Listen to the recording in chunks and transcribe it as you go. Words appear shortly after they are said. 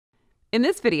In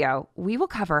this video, we will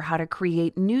cover how to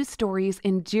create new stories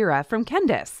in Jira from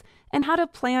Kendis and how to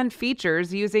plan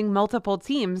features using multiple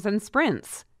teams and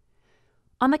sprints.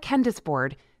 On the Kendis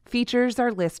board, features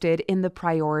are listed in the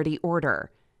priority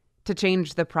order. To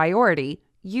change the priority,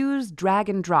 use drag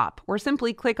and drop or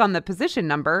simply click on the position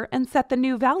number and set the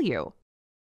new value.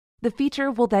 The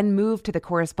feature will then move to the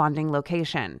corresponding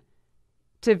location.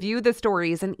 To view the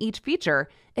stories in each feature,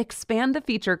 expand the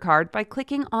feature card by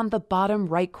clicking on the bottom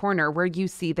right corner where you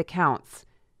see the counts.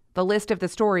 The list of the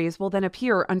stories will then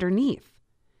appear underneath.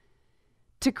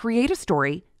 To create a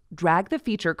story, drag the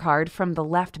feature card from the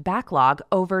left backlog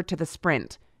over to the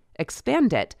sprint,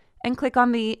 expand it, and click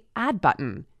on the Add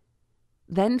button.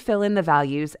 Then fill in the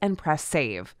values and press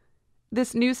Save.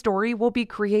 This new story will be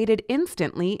created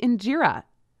instantly in Jira.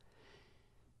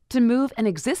 To move an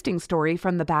existing story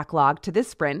from the backlog to this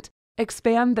sprint,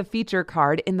 expand the feature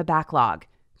card in the backlog.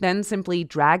 Then simply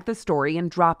drag the story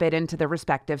and drop it into the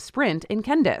respective sprint in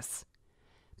Kendis.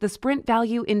 The sprint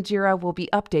value in Jira will be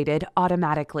updated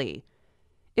automatically.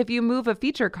 If you move a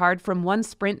feature card from one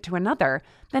sprint to another,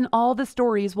 then all the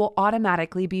stories will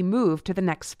automatically be moved to the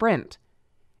next sprint.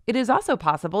 It is also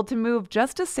possible to move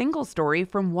just a single story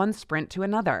from one sprint to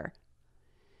another.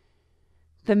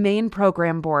 The main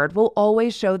program board will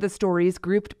always show the stories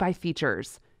grouped by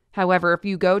features. However, if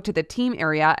you go to the team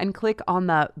area and click on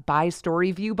the By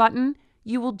Story View button,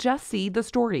 you will just see the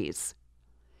stories.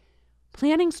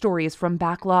 Planning stories from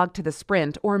backlog to the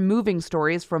sprint or moving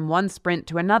stories from one sprint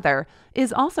to another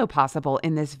is also possible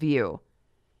in this view.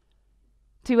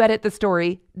 To edit the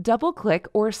story, double-click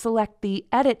or select the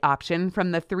Edit option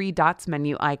from the three dots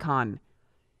menu icon.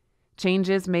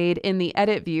 Changes made in the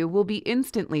Edit view will be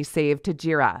instantly saved to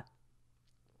Jira.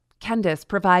 Kendis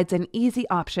provides an easy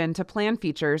option to plan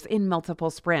features in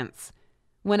multiple sprints.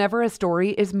 Whenever a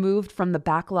story is moved from the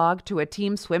backlog to a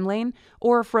team swim lane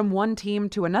or from one team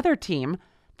to another team,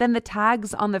 then the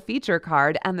tags on the feature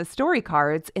card and the story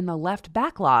cards in the left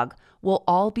backlog will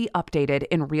all be updated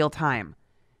in real time.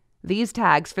 These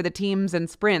tags for the teams and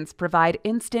sprints provide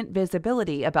instant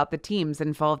visibility about the teams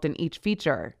involved in each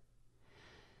feature.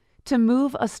 To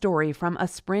move a story from a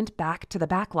sprint back to the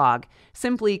backlog,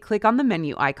 simply click on the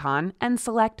menu icon and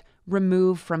select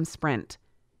Remove from Sprint.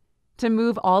 To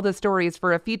move all the stories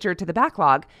for a feature to the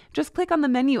backlog, just click on the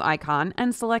menu icon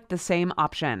and select the same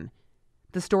option.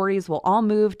 The stories will all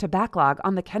move to backlog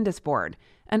on the Kendis board,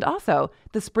 and also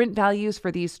the sprint values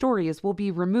for these stories will be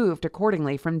removed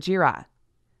accordingly from Jira.